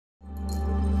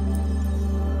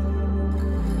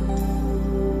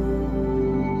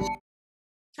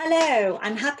Hello,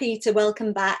 I'm happy to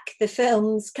welcome back the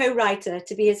film's co-writer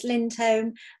Tobias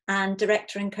Lindholm and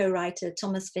director and co-writer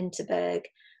Thomas Vintergberg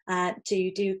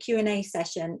to do Q&A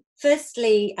session.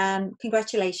 Firstly,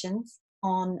 congratulations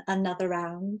on another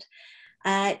round.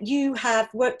 You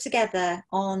have worked together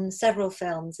on several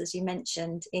films, as you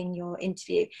mentioned in your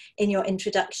interview, in your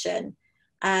introduction,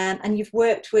 and you've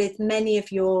worked with many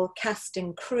of your cast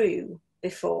and crew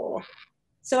before.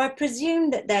 So I presume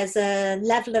that there's a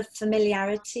level of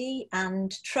familiarity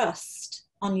and trust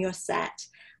on your set.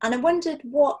 And I wondered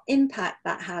what impact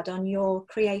that had on your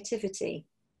creativity.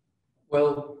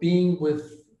 Well, being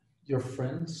with your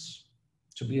friends,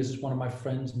 Tobias is one of my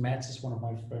friends, Mads is one of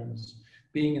my friends,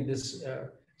 being in this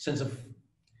sense of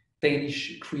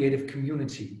Danish creative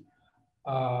community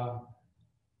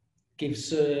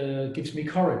gives me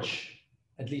courage.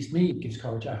 At least me, it gives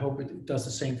courage. I hope it does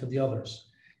the same for the others.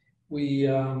 We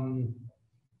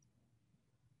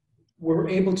were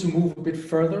able to move a bit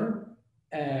further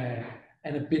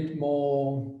and a bit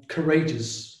more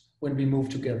courageous when we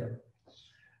moved together.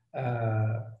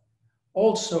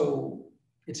 Also,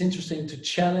 it's interesting to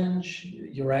challenge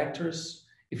your actors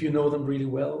if you know them really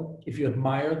well, if you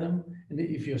admire them, and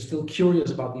if you're still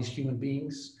curious about these human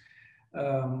beings.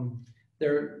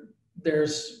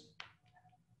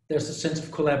 There's a sense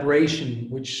of collaboration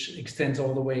which extends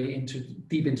all the way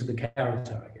deep into the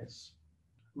character, I guess.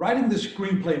 Writing the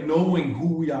screenplay, knowing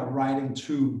who we are writing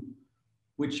to,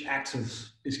 which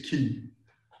actors, is key.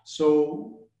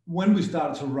 So when we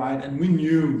started to write, and we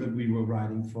knew that we were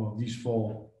writing for these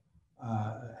four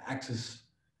actors,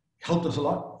 helped us a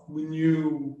lot. We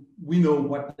know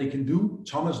what they can do.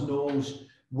 Thomas knows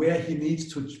where he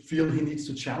needs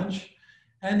to challenge.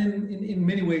 And in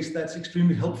many ways, that's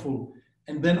extremely helpful.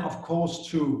 And then, of course,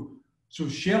 to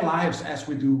share lives as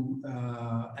we do,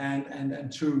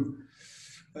 and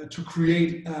to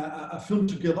create a film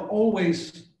together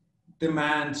always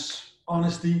demands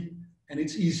honesty, and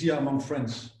it's easier among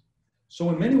friends. So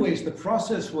in many ways, the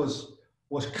process was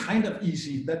kind of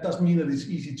easy. That doesn't mean that it's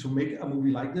easy to make a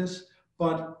movie like this,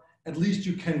 but at least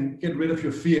you can get rid of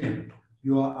your fear.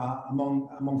 You are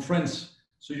among friends,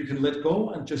 so you can let go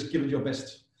and just give it your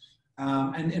best.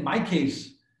 And in my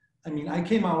case, I mean, I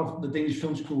came out of the Danish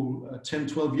Film School 10,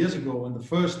 12 years ago, and the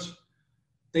first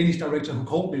Danish director who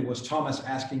called me was Thomas,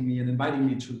 asking me and inviting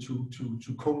me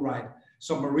to co-write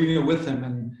Submariner with him.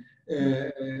 And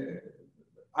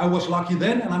I was lucky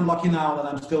then, and I'm lucky now that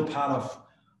I'm still part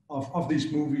of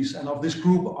these movies and of this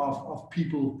group of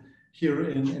people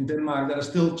here in Denmark that are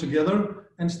still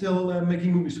together and still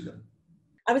making movies together.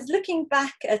 I was looking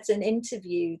back at an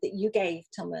interview that you gave,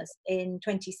 Thomas, in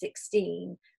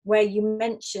 2016, where you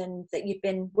mentioned that you'd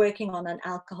been working on an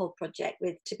alcohol project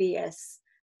with Tobias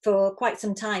for quite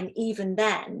some time, even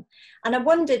then. And I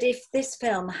wondered if this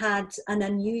film had an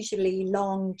unusually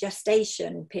long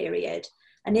gestation period,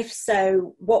 and if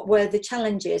so, what were the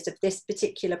challenges of this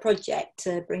particular project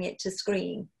to bring it to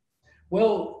screen?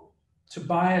 Well,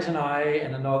 Tobias and I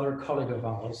and another colleague of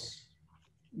ours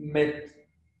met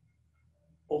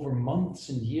over months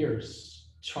and years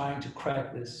trying to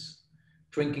crack this,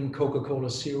 drinking Coca-Cola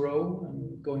Zero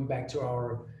and going back to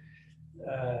our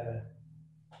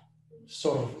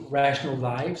sort of rational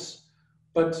lives.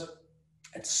 But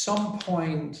at some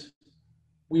point,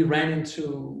 we ran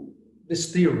into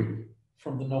this theory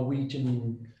from the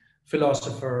Norwegian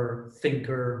philosopher,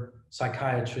 thinker,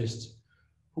 psychiatrist,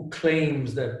 who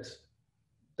claims that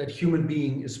human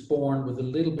being is born with a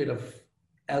little bit of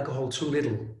alcohol too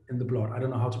little in the blood. I don't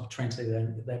know how to translate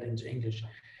that into English.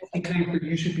 He claims that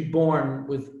you should be born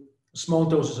with small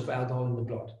doses of alcohol in the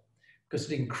blood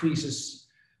because it increases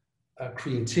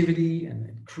creativity and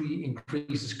it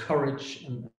increases courage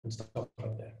and stuff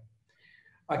like that.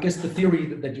 I guess the theory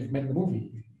that you've met in the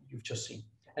movie, you've just seen.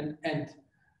 And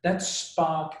that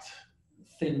sparked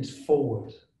things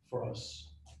forward for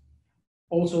us.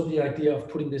 Also, the idea of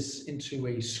putting this into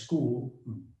a school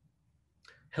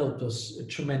helped us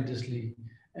tremendously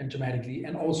and dramatically,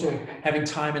 and also having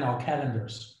time in our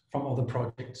calendars from other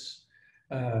projects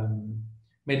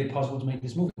made it possible to make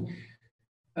this movie.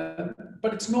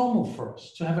 But it's normal for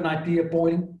us to have an idea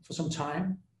boiling for some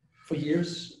time, for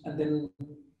years, and then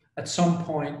at some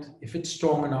point, if it's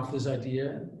strong enough, this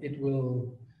idea, it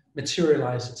will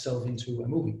materialize itself into a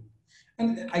movie.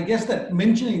 And I guess that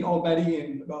mentioning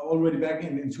already back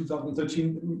in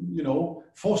 2013,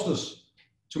 forced us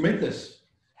to make this.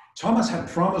 Thomas had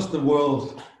promised the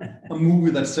world a movie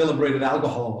that celebrated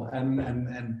alcohol, and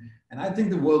I think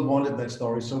the world wanted that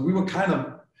story. So we were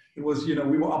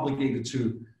we were obligated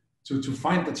to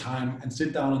find the time and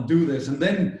sit down and do this. And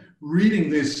then reading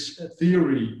this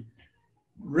theory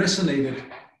resonated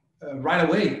right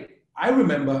away, I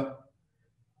remember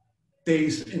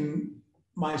days in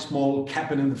my small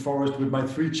cabin in the forest with my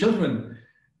 3 children,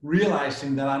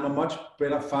 realizing that I'm a much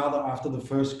better father after the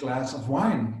first glass of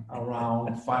wine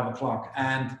around 5 o'clock.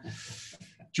 And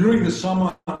during the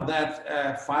summer,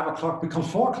 that 5 o'clock becomes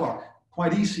 4 o'clock,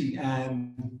 quite easy.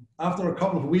 And after a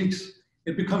couple of weeks,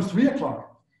 it becomes 3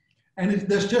 o'clock. And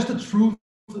there's just a truth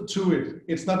to it.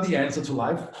 It's not the answer to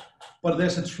life, but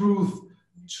there's a truth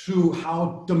to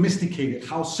how domesticated,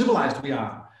 how civilized we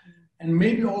are. And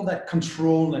maybe all that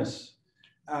controlness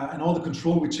and all the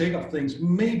control we take of things,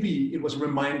 maybe it was a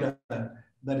reminder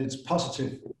that it's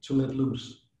positive to let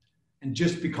loose and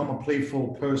just become a playful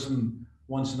person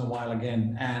once in a while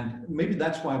again. And maybe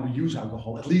that's why we use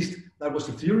alcohol. At least that was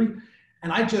the theory.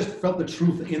 And I just felt the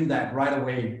truth in that right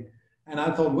away. And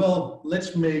I thought, well,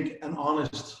 let's make an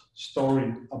honest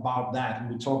story about that. And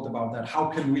we talked about that. How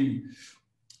can we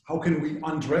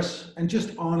undress and just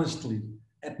honestly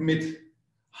admit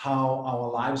how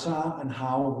our lives are and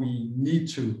how we need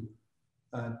to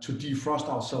defrost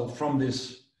ourselves from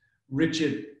this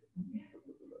rigid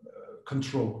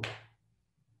control.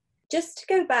 Just to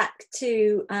go back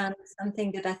to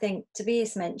something that I think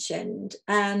Tobias mentioned,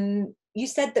 you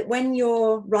said that when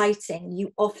you're writing,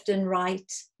 you often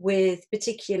write with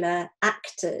particular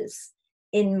actors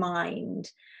in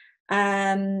mind.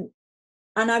 And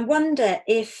I wonder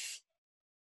if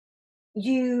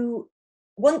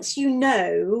once you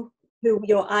know who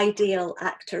your ideal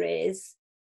actor is,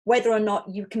 whether or not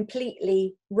you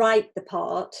completely write the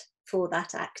part for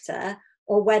that actor,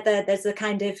 or whether there's a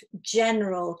kind of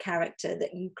general character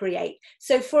that you create.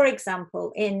 So for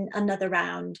example, in Another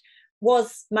Round,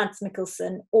 was Mads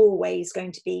Mikkelsen always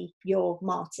going to be your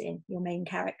Martin, your main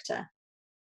character?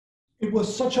 It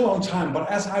was such a long time, but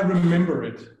as I remember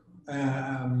it,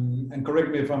 and correct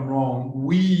me if I'm wrong,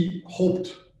 we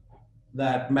hoped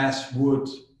that Mads would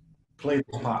play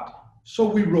the part. So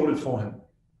we wrote it for him.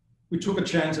 We took a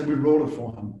chance and we wrote it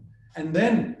for him. And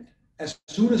then as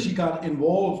soon as he got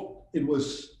involved, it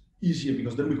was easier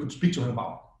because then we could speak to him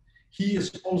about it. He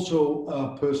is also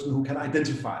a person who can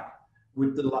identify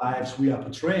with the lives we are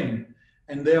portraying.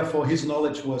 And therefore his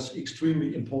knowledge was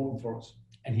extremely important for us.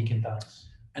 And he can dance.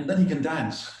 And then he can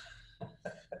dance.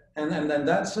 and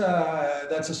that's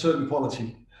a certain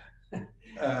quality.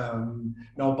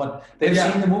 No, but they've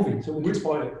seen the movie, so we can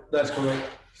spoil it. That's correct.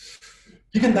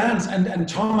 He can dance, and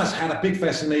Thomas had a big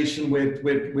fascination with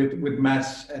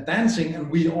Mads dancing, and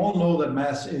we all know that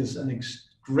Mads is a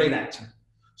great actor.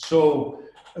 So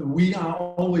we are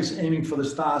always aiming for the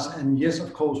stars, and yes,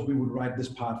 of course, we would write this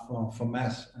part for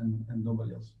Mads and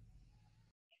nobody else.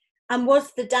 And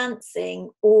was the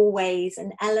dancing always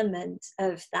an element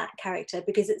of that character?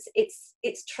 Because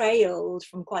it's trailed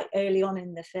from quite early on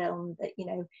in the film that, you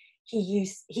know, he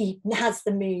has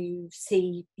the moves,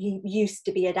 he used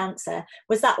to be a dancer.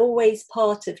 Was that always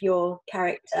part of your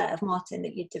character of Martin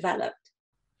that you developed?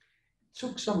 It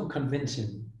took some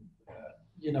convincing,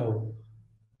 you know,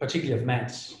 particularly of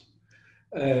Mads,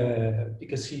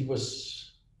 because he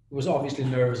was obviously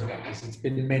nervous about this. It's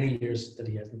been many years that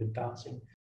he hasn't been dancing.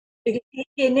 Because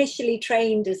he initially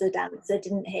trained as a dancer,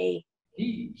 didn't he?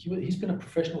 He's been a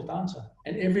professional dancer,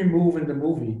 and every move in the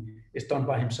movie is done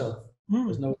by himself.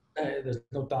 There's no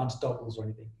dance doubles or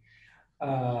anything.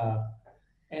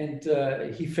 And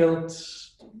he felt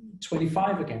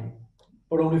 25 again,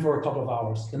 but only for a couple of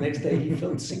hours. The next day he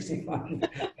felt 65.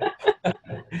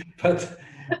 but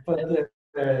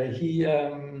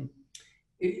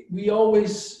we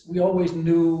always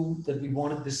knew that we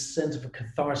wanted this sense of a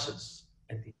catharsis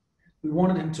at the end. We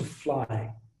wanted him to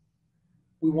fly.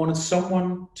 We wanted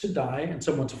someone to die and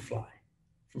someone to fly,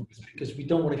 because we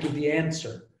don't want to give the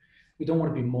answer. We don't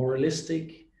want to be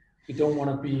moralistic. We don't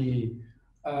want to be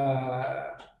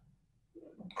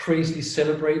crazily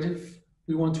celebrative.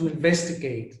 We want to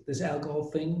investigate this alcohol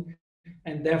thing,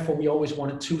 and therefore we always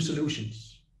wanted 2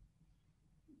 solutions.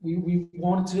 We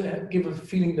wanted to give a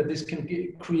feeling that this can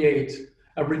create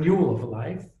a renewal of a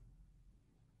life,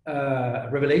 a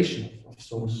revelation of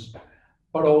sorts,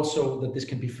 but also that this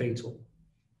can be fatal.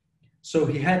 So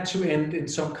he had to end in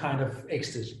some kind of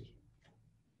ecstasy.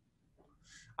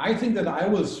 I think that I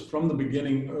was, from the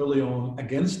beginning, early on,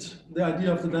 against the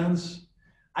idea of the dance.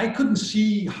 I couldn't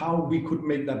see how we could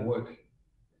make that work.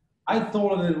 I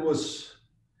thought that it was,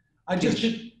 I just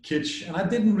did kitsch, and I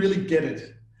didn't really get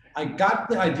it. I got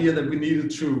the idea that we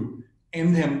needed to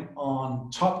end him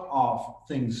on top of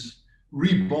things,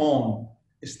 reborn,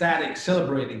 ecstatic,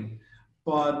 celebrating.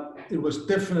 But it was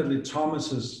definitely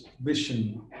Thomas's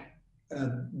vision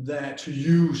that to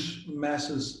use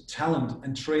Mads's talent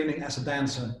and training as a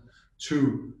dancer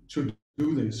to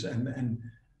do this. And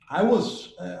I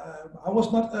was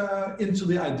not into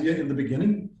the idea in the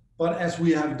beginning, but as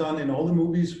we have done in all the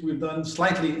movies we've done,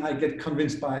 slightly I get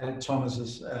convinced by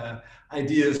Thomas's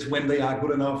ideas when they are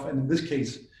good enough. And in this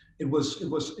case, it was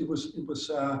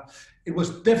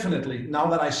definitely, now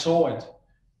that I saw it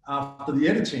after the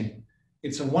editing,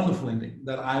 it's a wonderful ending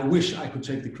that I wish I could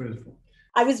take the credit for.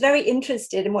 I was very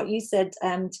interested in what you said,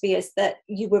 Tobias, that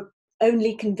you were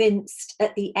only convinced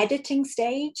at the editing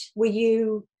stage. Were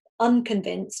you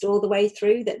unconvinced all the way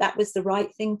through that that was the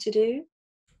right thing to do?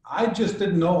 I just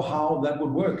didn't know how that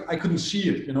would work. I couldn't see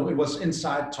it, you know, it was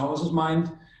inside Thomas's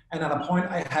mind. And at a point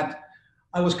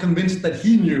I was convinced that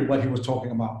he knew what he was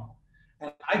talking about.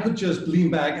 And I could just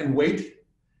lean back and wait.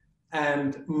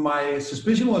 And my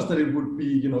suspicion was that it would be,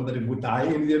 you know, that it would die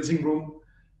in the editing room.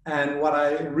 And what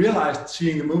I realized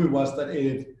seeing the movie was that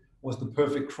it was the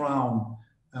perfect crown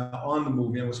on the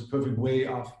movie. It was a perfect way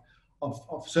of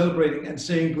celebrating and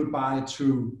saying goodbye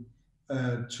to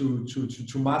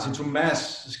Martin, to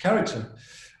Mads' character.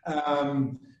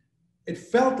 It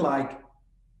felt like,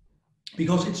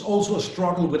 because it's also a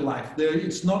struggle with life.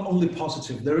 It's not only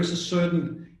positive. There is a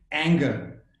certain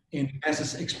anger in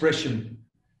Mads' expression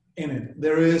in it.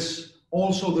 There is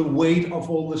also the weight of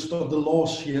all the stuff, the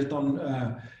loss he has done,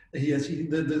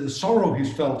 the sorrow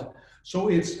he's felt. So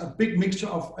it's a big mixture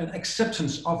of an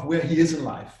acceptance of where he is in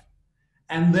life,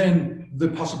 and then the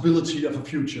possibility of a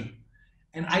future.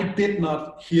 And I did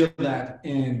not hear that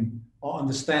or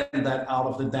understand that out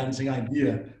of the dancing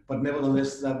idea, but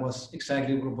nevertheless, that was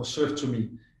exactly what was served to me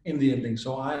in the ending.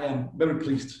 So I am very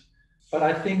pleased. But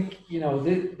I think, you know,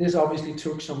 this obviously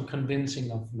took some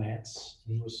convincing of Mads.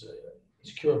 He was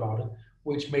insecure about it,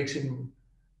 which makes him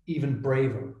even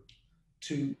braver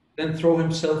to then throw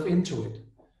himself into it,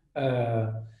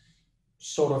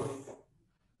 sort of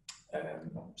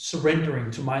surrendering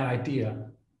to my idea.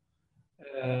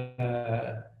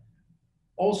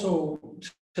 Also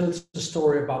tells the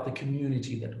story about the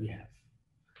community that we have.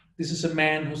 This is a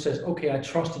man who says, okay, I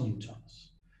trust in you, Thomas.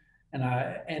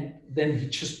 And then he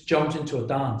just jumps into a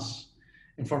dance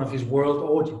in front of his world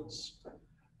audience,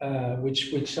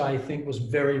 which I think was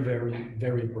very, very,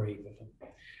 very brave of him.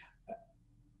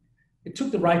 It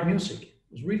took the right music.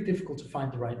 It was really difficult to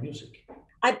find the right music.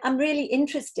 I'm really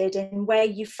interested in where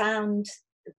you found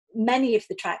many of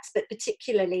the tracks, but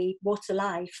particularly What a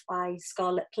Life by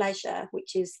Scarlet Pleasure,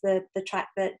 which is the track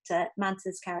that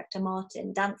Mads' character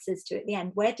Martin dances to at the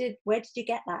end. Where did you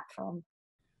get that from?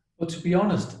 Well, to be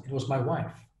honest, it was my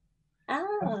wife.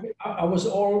 Ah. I was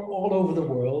all over the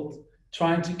world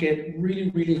trying to get really,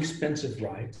 really expensive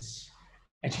rights,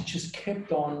 and she just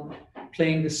kept on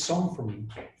playing this song for me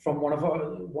from one of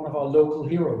our local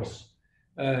heroes,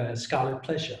 Scarlet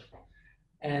Pleasure,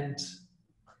 and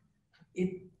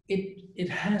it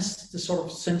has the sort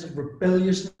of sense of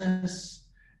rebelliousness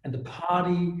and the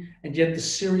party, and yet the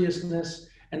seriousness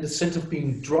and the sense of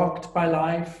being drugged by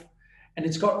life. And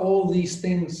it's got all these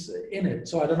things in it.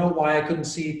 So I don't know why I couldn't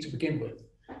see it to begin with.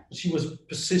 She was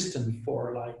persistent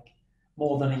for like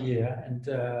more than a year.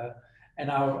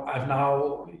 And I've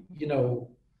now, you know,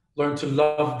 learned to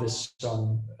love this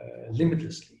song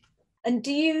limitlessly. And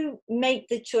do you make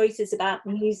the choices about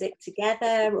music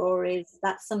together, or is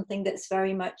that something that's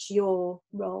very much your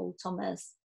role,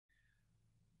 Thomas?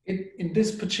 In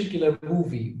this particular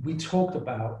movie, we talked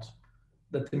about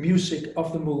that the music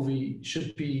of the movie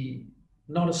should be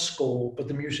not a score, but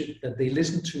the music that they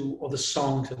listen to, or the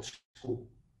songs at school.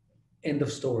 End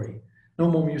of story. No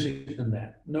more music than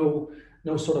that. No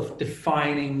sort of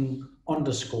defining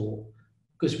underscore,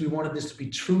 because we wanted this to be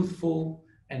truthful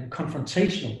and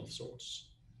confrontational of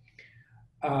sorts.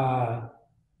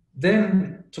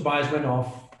 Then Tobias went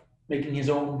off making his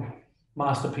own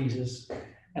masterpieces,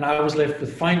 and I was left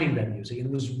with finding that music. It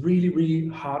was really, really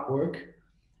hard work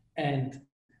and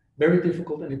very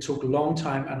difficult, and it took a long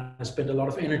time, and I spent a lot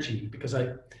of energy because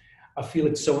I feel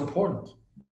it's so important.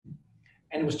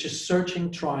 And it was just searching,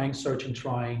 trying,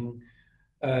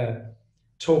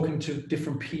 talking to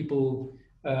different people,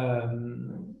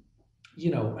 you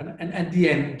know, and at the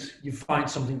end, you find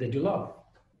something that you love.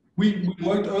 We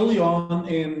worked early on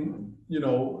in, you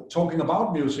know, talking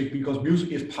about music, because music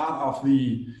is part of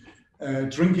the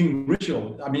drinking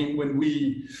ritual. I mean, when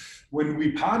we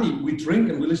party, we drink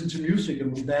and we listen to music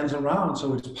and we dance around.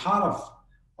 So it's part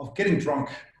of getting drunk.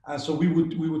 So we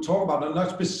would talk about not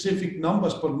specific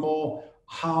numbers, but more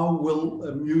how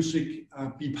will music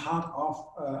be part of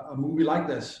a movie like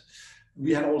this.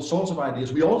 We had all sorts of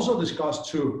ideas. We also discussed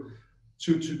to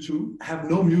have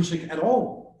no music at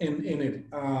all in it,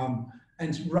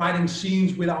 and writing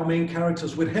scenes with our main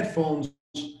characters with headphones,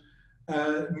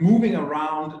 moving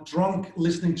around, drunk,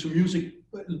 listening to music,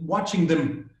 watching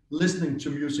them listening to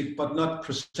music, but not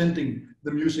presenting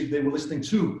the music they were listening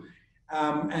to.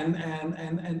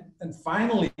 And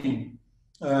finally,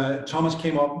 Thomas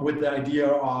came up with the idea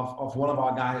of one of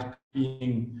our guys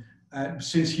being,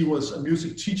 since he was a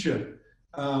music teacher,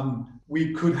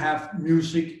 we could have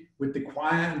music with the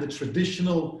choir and the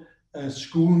traditional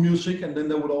school music, and then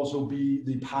there would also be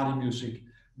the party music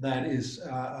that is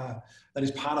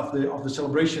part of the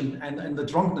celebration and the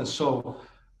drunkenness. So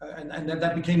and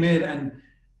that became it. And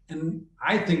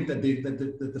I think that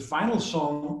the final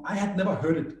song, I had never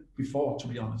heard it before, to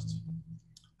be honest.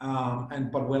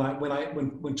 But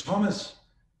when Thomas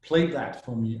played that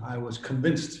for me, I was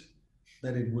convinced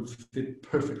that it would fit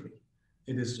perfectly.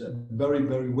 It is very,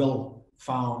 very well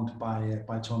found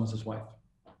by Thomas's wife.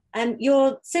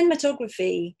 Your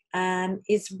cinematography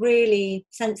is really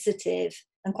sensitive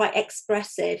and quite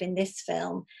expressive in this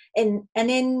film. And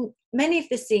in many of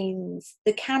the scenes,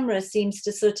 the camera seems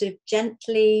to sort of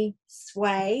gently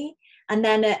sway, and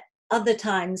then at other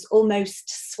times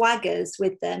almost swaggers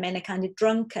with them in a kind of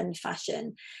drunken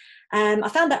fashion. I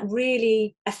found that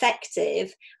really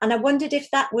effective, and I wondered if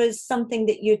that was something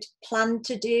that you'd planned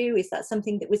to do. Is that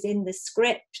something that was in the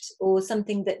script or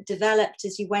something that developed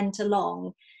as you went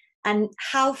along? And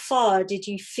how far did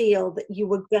you feel that you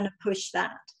were going to push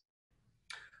that?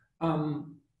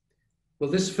 Well,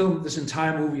 this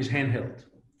entire movie is handheld,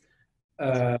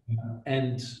 but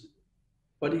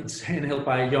it's handheld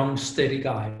by a young, steady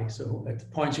guy. So at the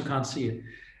point you can't see it,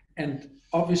 and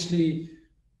obviously,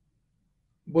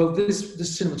 well, this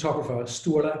cinematographer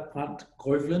Sturla Brandt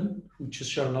Grøvlen, who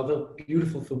just shot another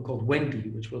beautiful film called Wendy,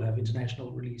 which will have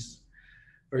international release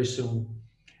very soon,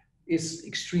 is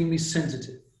extremely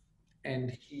sensitive,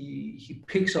 and he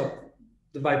picks up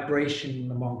the vibration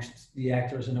amongst the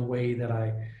actors in a way that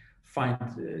I find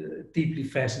deeply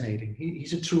fascinating.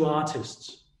 He's a true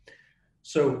artist.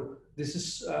 So this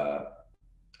is a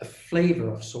flavor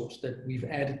of sorts that we've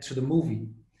added to the movie.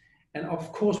 And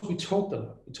of course, we talked a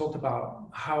lot. We talked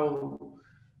about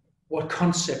what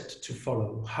concept to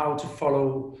follow, how to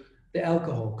follow the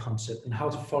alcohol concept, and how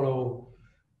to follow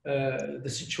the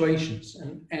situations.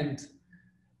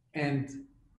 And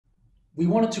we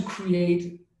wanted to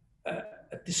create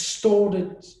a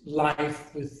distorted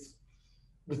life with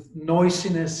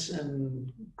noisiness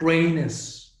and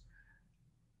grayness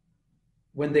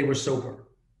when they were sober.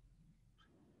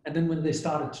 And then when they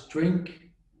started to drink,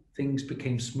 things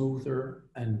became smoother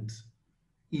and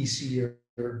easier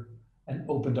and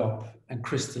opened up and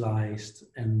crystallized.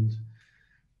 And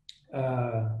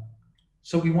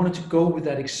so we wanted to go with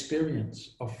that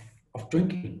experience of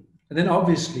drinking. And then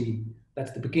obviously,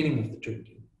 that's the beginning of the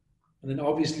drinking. And then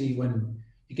obviously when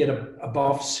you get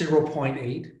above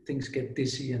 0.8, things get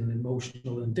dizzy and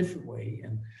emotional in a different way.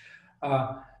 And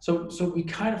so we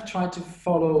kind of tried to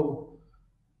follow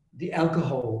the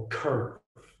alcohol curve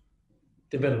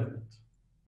development.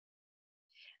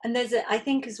 And I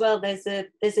think as well, there's a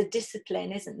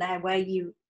discipline, isn't there, where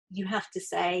you have to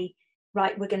say,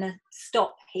 right, we're going to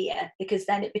stop here, because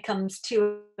then it becomes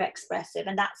too expressive,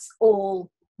 and that's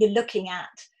all you're looking at.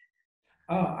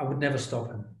 I would never stop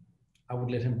him. I would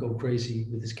let him go crazy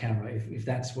with his camera if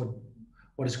that's what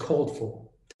is called for.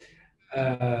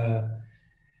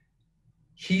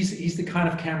 He's the kind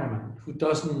of cameraman who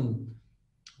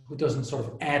doesn't sort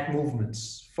of add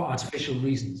movements for artificial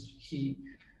reasons.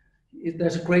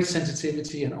 There's a great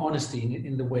sensitivity and honesty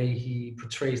in the way he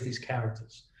portrays these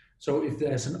characters. So if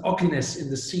there's an ugliness in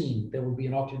the scene, there will be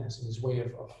an ugliness in his way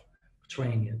of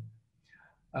portraying it.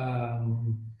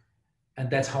 And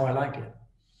that's how I like it.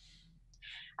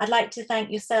 I'd like to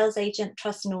thank your sales agent,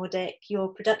 Trust Nordic, your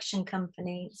production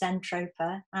company,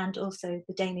 Zentropa, and also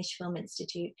the Danish Film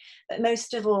Institute. But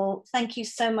most of all, thank you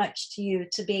so much to you,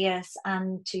 Tobias,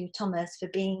 and to Thomas for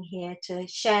being here to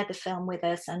share the film with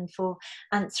us and for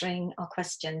answering our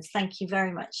questions. Thank you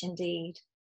very much indeed.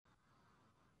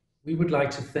 We would like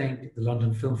to thank the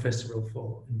London Film Festival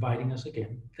for inviting us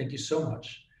again. Thank you so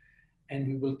much. And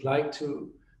we would like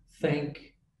to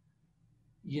thank,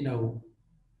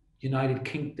 United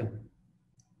Kingdom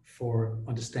for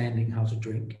understanding how to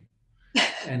drink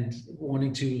and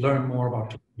wanting to learn more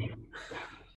about drinking.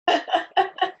 Thank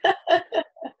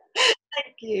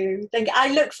you.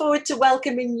 I look forward to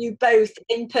welcoming you both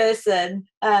in person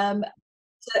to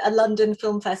a London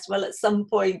Film Festival at some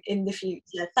point in the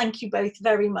future. Thank you both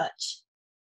very much.